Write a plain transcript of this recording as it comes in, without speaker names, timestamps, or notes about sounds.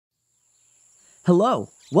Hello,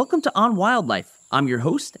 welcome to On Wildlife. I'm your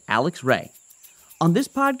host, Alex Ray. On this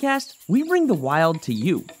podcast, we bring the wild to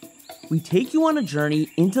you. We take you on a journey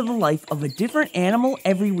into the life of a different animal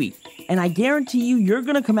every week, and I guarantee you're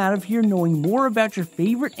going to come out of here knowing more about your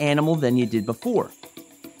favorite animal than you did before.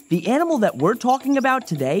 The animal that we're talking about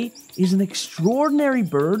today is an extraordinary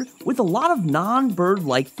bird with a lot of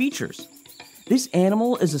non-bird-like features. This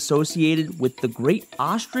animal is associated with the great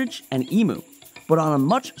ostrich and emu, but on a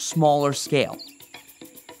much smaller scale.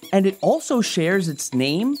 And it also shares its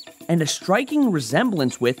name and a striking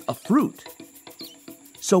resemblance with a fruit.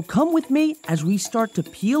 So come with me as we start to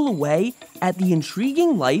peel away at the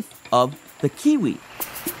intriguing life of the kiwi.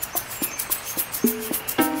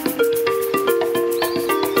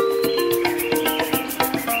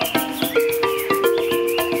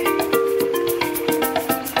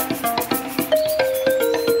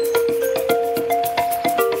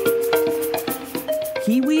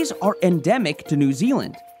 Kiwis are endemic to New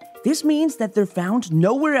Zealand. This means that they're found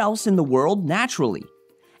nowhere else in the world naturally,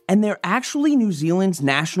 and they're actually New Zealand's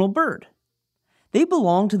national bird. They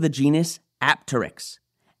belong to the genus Apteryx,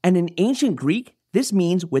 and in ancient Greek, this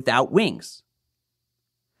means without wings.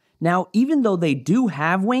 Now, even though they do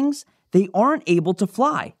have wings, they aren't able to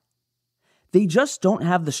fly. They just don't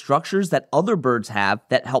have the structures that other birds have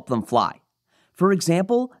that help them fly. For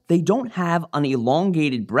example, they don't have an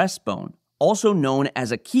elongated breastbone, also known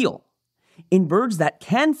as a keel. In birds that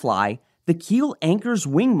can fly, the keel anchors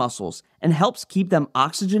wing muscles and helps keep them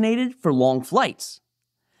oxygenated for long flights.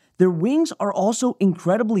 Their wings are also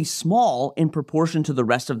incredibly small in proportion to the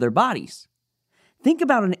rest of their bodies. Think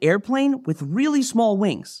about an airplane with really small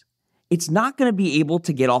wings. It's not going to be able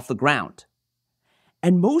to get off the ground.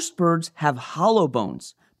 And most birds have hollow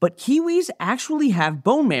bones, but kiwis actually have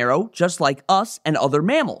bone marrow just like us and other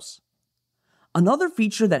mammals. Another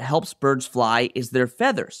feature that helps birds fly is their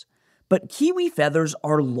feathers. But kiwi feathers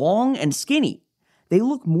are long and skinny. They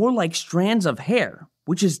look more like strands of hair,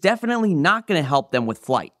 which is definitely not going to help them with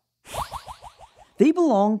flight. They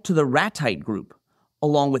belong to the ratite group,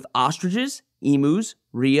 along with ostriches, emus,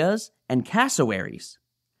 rheas, and cassowaries.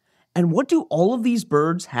 And what do all of these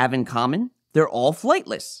birds have in common? They're all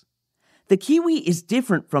flightless. The kiwi is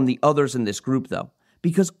different from the others in this group, though,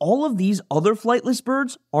 because all of these other flightless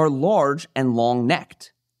birds are large and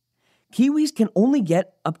long-necked. Kiwis can only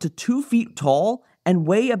get up to 2 feet tall and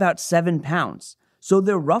weigh about 7 pounds, so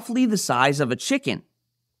they're roughly the size of a chicken.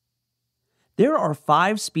 There are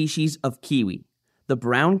 5 species of kiwi: the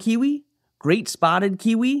brown kiwi, great spotted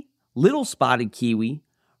kiwi, little spotted kiwi,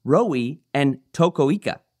 roe, and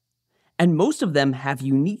tokoika. And most of them have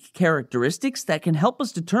unique characteristics that can help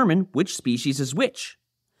us determine which species is which.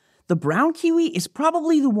 The brown kiwi is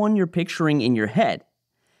probably the one you're picturing in your head.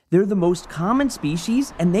 They're the most common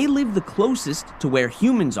species, and they live the closest to where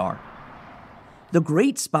humans are. The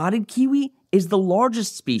great spotted kiwi is the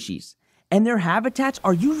largest species, and their habitats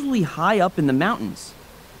are usually high up in the mountains.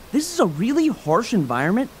 This is a really harsh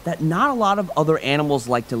environment that not a lot of other animals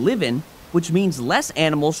like to live in, which means less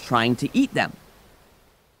animals trying to eat them.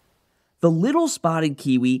 The little spotted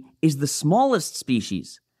kiwi is the smallest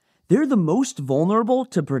species. They're the most vulnerable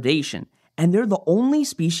to predation, and they're the only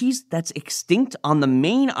species that's extinct on the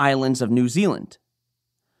main islands of New Zealand.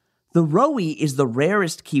 The roe is the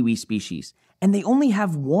rarest kiwi species, and they only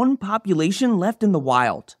have one population left in the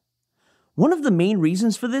wild. One of the main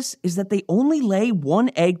reasons for this is that they only lay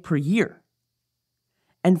 1 egg per year.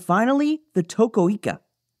 And finally, the tokoika.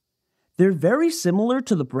 They're very similar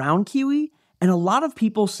to the brown kiwi, and a lot of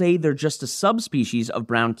people say they're just a subspecies of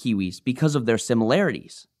brown kiwis because of their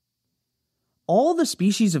similarities. All the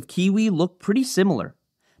species of kiwi look pretty similar.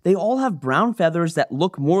 They all have brown feathers that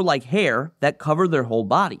look more like hair that cover their whole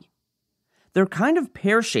body. They're kind of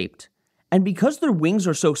pear-shaped, and because their wings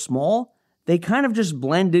are so small, they kind of just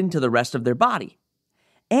blend into the rest of their body.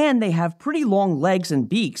 And they have pretty long legs and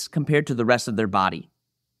beaks compared to the rest of their body.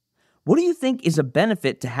 What do you think is a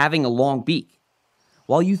benefit to having a long beak?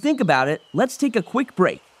 While you think about it, let's take a quick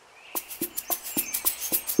break.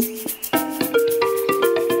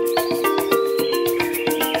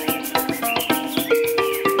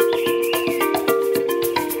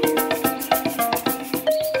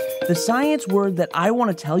 The science word that I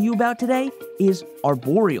want to tell you about today is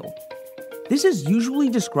arboreal. This is usually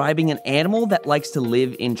describing an animal that likes to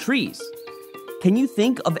live in trees. Can you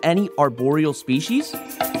think of any arboreal species?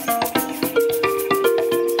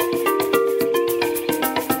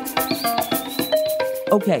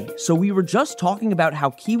 Okay, so we were just talking about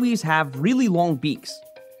how kiwis have really long beaks.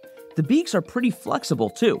 The beaks are pretty flexible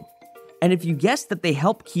too. And if you guessed that they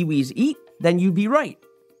help kiwis eat, then you'd be right.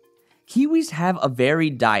 Kiwis have a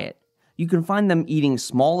varied diet. You can find them eating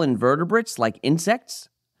small invertebrates like insects,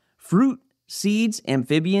 fruit, seeds,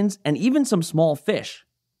 amphibians, and even some small fish.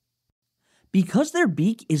 Because their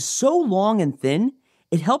beak is so long and thin,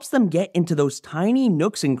 it helps them get into those tiny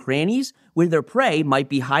nooks and crannies where their prey might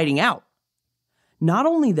be hiding out. Not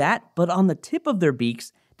only that, but on the tip of their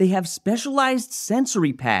beaks, they have specialized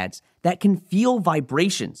sensory pads that can feel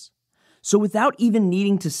vibrations. So without even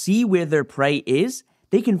needing to see where their prey is,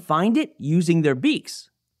 they can find it using their beaks.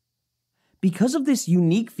 Because of this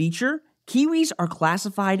unique feature, kiwis are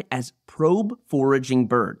classified as probe foraging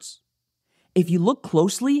birds. If you look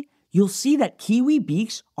closely, you'll see that kiwi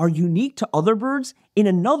beaks are unique to other birds in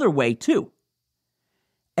another way too.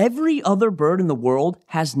 Every other bird in the world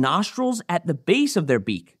has nostrils at the base of their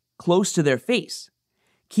beak, close to their face.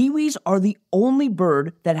 Kiwis are the only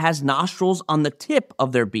bird that has nostrils on the tip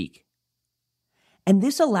of their beak. And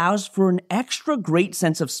this allows for an extra great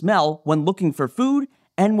sense of smell when looking for food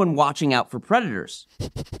and when watching out for predators.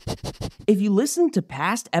 If you listen to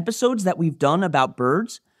past episodes that we've done about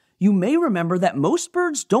birds, you may remember that most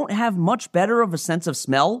birds don't have much better of a sense of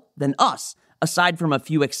smell than us, aside from a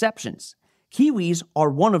few exceptions. Kiwis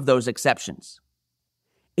are one of those exceptions.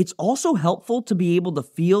 It's also helpful to be able to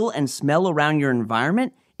feel and smell around your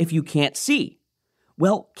environment if you can't see.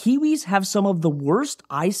 Well, kiwis have some of the worst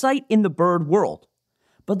eyesight in the bird world,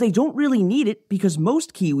 but they don't really need it because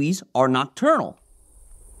most kiwis are nocturnal.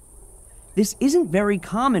 This isn't very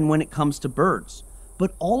common when it comes to birds,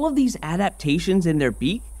 but all of these adaptations in their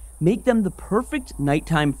beak make them the perfect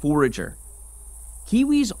nighttime forager.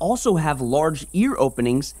 Kiwis also have large ear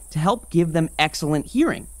openings to help give them excellent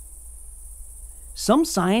hearing. Some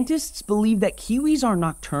scientists believe that kiwis are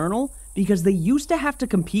nocturnal because they used to have to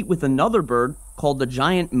compete with another bird called the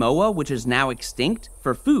giant moa, which is now extinct,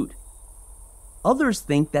 for food. Others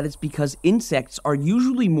think that it's because insects are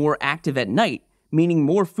usually more active at night, meaning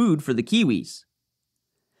more food for the kiwis.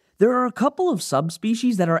 There are a couple of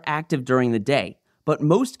subspecies that are active during the day, but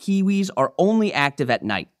most kiwis are only active at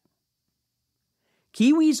night.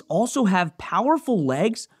 Kiwis also have powerful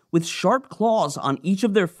legs with sharp claws on each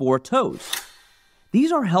of their 4 toes.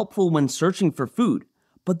 These are helpful when searching for food,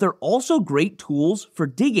 but they're also great tools for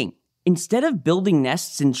digging. Instead of building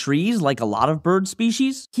nests in trees like a lot of bird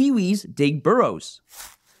species, kiwis dig burrows.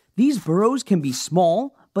 These burrows can be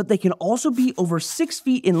small, but they can also be over 6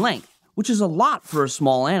 feet in length, which is a lot for a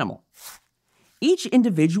small animal. Each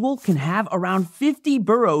individual can have around 50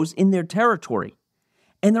 burrows in their territory,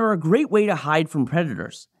 and they're a great way to hide from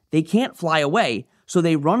predators. They can't fly away, so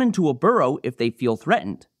they run into a burrow if they feel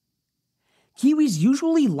threatened. Kiwis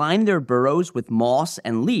usually line their burrows with moss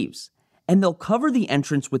and leaves, and they'll cover the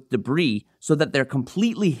entrance with debris so that they're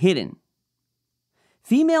completely hidden.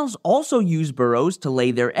 Females also use burrows to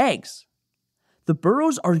lay their eggs. The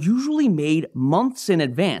burrows are usually made months in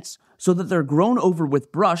advance so that they're grown over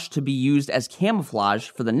with brush to be used as camouflage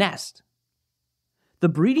for the nest. The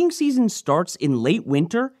breeding season starts in late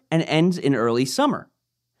winter and ends in early summer.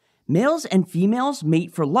 Males and females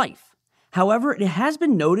mate for life. However, it has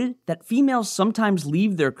been noted that females sometimes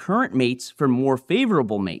leave their current mates for more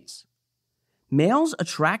favorable mates. Males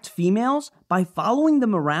attract females by following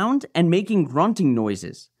them around and making grunting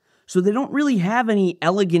noises, so they don't really have any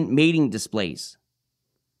elegant mating displays.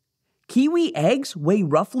 Kiwi eggs weigh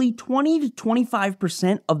roughly 20 to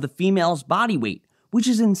 25% of the female's body weight, which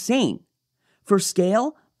is insane. For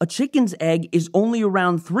scale, a chicken's egg is only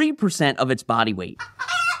around 3% of its body weight.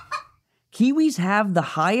 Kiwis have the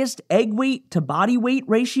highest egg weight to body weight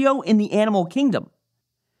ratio in the animal kingdom.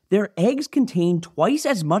 Their eggs contain twice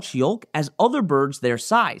as much yolk as other birds their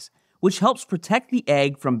size, which helps protect the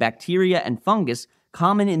egg from bacteria and fungus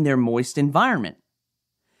common in their moist environment.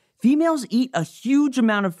 Females eat a huge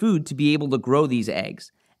amount of food to be able to grow these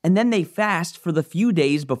eggs, and then they fast for the few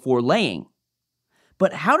days before laying.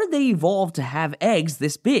 But how did they evolve to have eggs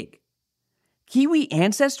this big? Kiwi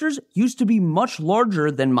ancestors used to be much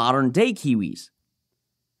larger than modern-day kiwis.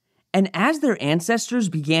 And as their ancestors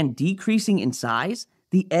began decreasing in size,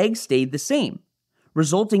 the eggs stayed the same,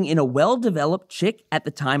 resulting in a well-developed chick at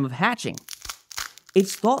the time of hatching.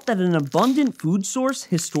 It's thought that an abundant food source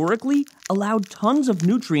historically allowed tons of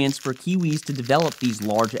nutrients for kiwis to develop these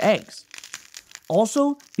large eggs.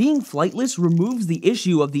 Also, being flightless removes the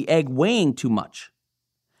issue of the egg weighing too much.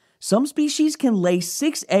 Some species can lay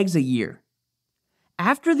 6 eggs a year.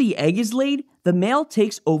 After the egg is laid, the male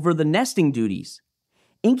takes over the nesting duties.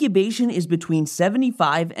 Incubation is between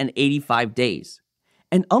 75 and 85 days.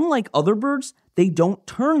 And unlike other birds, they don't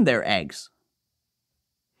turn their eggs.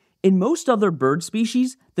 In most other bird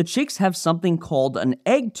species, the chicks have something called an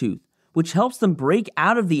egg tooth, which helps them break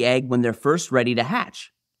out of the egg when they're first ready to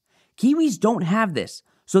hatch. Kiwis don't have this,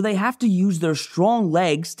 so they have to use their strong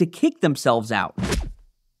legs to kick themselves out.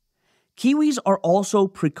 Kiwis are also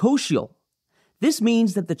precocial. This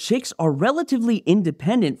means that the chicks are relatively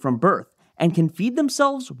independent from birth and can feed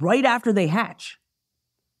themselves right after they hatch.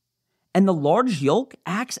 And the large yolk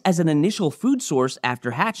acts as an initial food source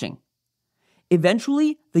after hatching.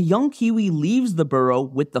 Eventually, the young kiwi leaves the burrow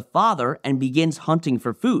with the father and begins hunting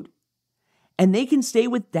for food. And they can stay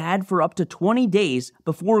with dad for up to 20 days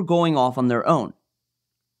before going off on their own.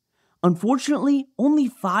 Unfortunately, only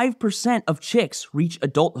 5% of chicks reach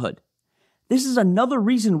adulthood. This is another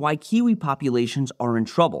reason why kiwi populations are in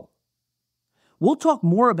trouble. We'll talk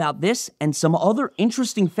more about this and some other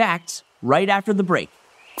interesting facts right after the break.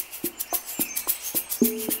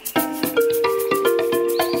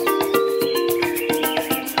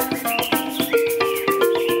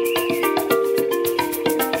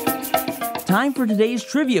 Time for today's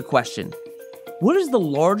trivia question. What is the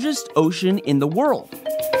largest ocean in the world?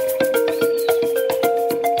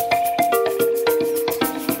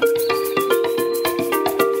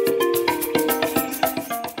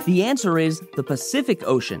 The answer is the Pacific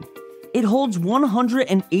Ocean. It holds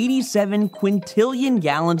 187 quintillion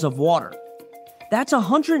gallons of water. That's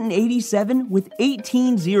 187 with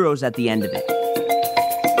 18 zeros at the end of it.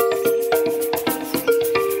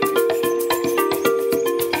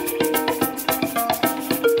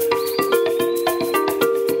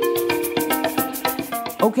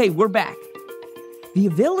 Okay, we're back. The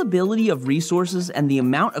availability of resources and the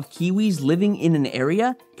amount of kiwis living in an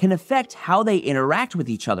area can affect how they interact with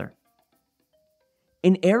each other.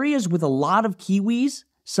 In areas with a lot of kiwis,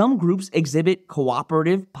 some groups exhibit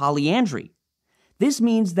cooperative polyandry. This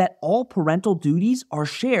means that all parental duties are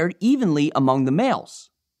shared evenly among the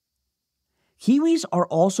males. Kiwis are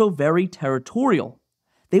also very territorial.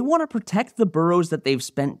 They want to protect the burrows that they've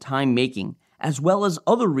spent time making, as well as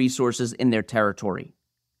other resources in their territory.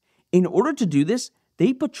 In order to do this,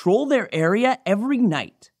 they patrol their area every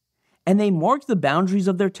night, and they mark the boundaries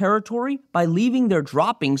of their territory by leaving their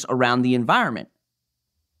droppings around the environment.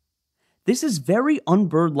 This is very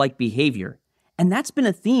unbird-like behavior, and that's been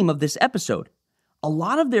a theme of this episode. A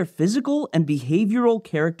lot of their physical and behavioral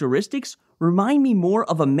characteristics remind me more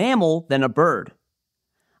of a mammal than a bird.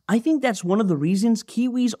 I think that's one of the reasons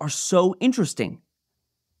kiwis are so interesting.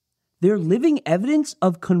 They're living evidence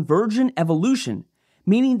of convergent evolution,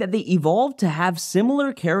 meaning that they evolved to have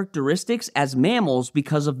similar characteristics as mammals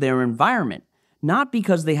because of their environment, not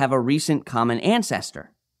because they have a recent common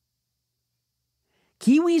ancestor.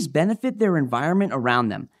 Kiwis benefit their environment around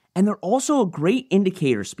them, and they're also a great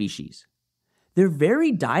indicator species. Their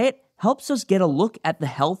varied diet helps us get a look at the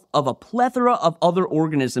health of a plethora of other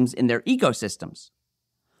organisms in their ecosystems.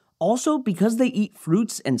 Also, because they eat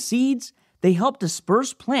fruits and seeds, they help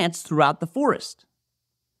disperse plants throughout the forest.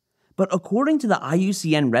 But according to the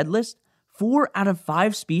IUCN Red List, 4 out of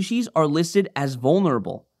 5 species are listed as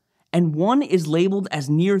vulnerable, and 1 is labeled as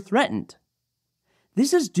near threatened.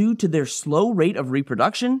 This is due to their slow rate of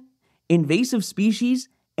reproduction, invasive species,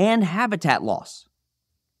 and habitat loss.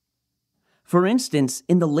 For instance,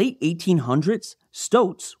 in the late 1800s,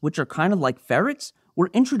 stoats, which are kind of like ferrets, were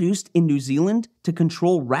introduced in New Zealand to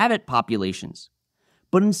control rabbit populations.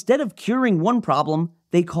 But instead of curing one problem,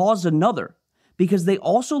 they caused another, because they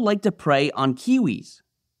also like to prey on kiwis.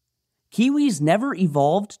 Kiwis never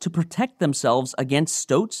evolved to protect themselves against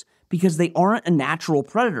stoats because they aren't a natural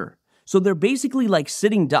predator, so they're basically like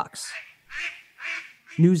sitting ducks.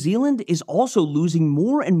 New Zealand is also losing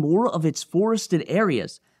more and more of its forested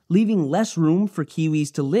areas, leaving less room for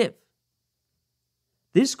kiwis to live.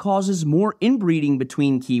 This causes more inbreeding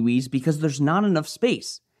between kiwis because there's not enough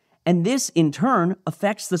space, and this in turn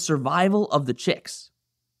affects the survival of the chicks.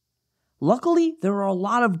 Luckily, there are a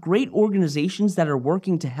lot of great organizations that are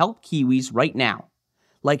working to help kiwis right now,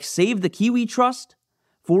 like Save the Kiwi Trust,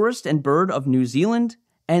 Forest and Bird of New Zealand,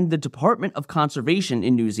 and the Department of Conservation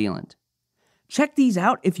in New Zealand. Check these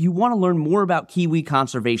out if you want to learn more about kiwi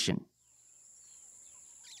conservation.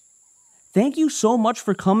 Thank you so much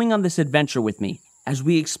for coming on this adventure with me as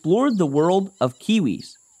we explored the world of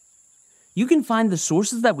kiwis. You can find the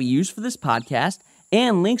sources that we use for this podcast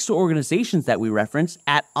and links to organizations that we reference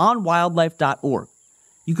at onwildlife.org.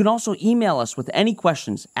 You can also email us with any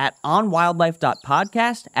questions at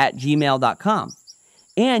onwildlife.podcast@gmail.com.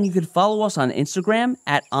 And you can follow us on Instagram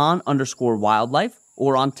at on_wildlife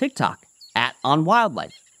or on TikTok at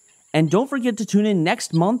onwildlife. And don't forget to tune in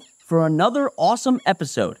next month for another awesome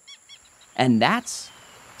episode. And that's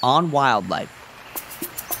On Wildlife.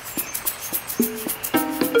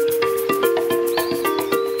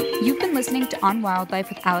 You've been listening to On Wildlife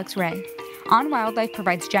with Alex Ray. On Wildlife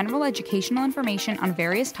provides general educational information on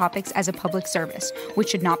various topics as a public service, which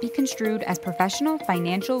should not be construed as professional,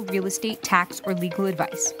 financial, real estate, tax, or legal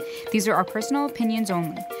advice. These are our personal opinions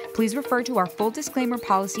only. Please refer to our full disclaimer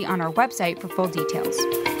policy on our website for full details.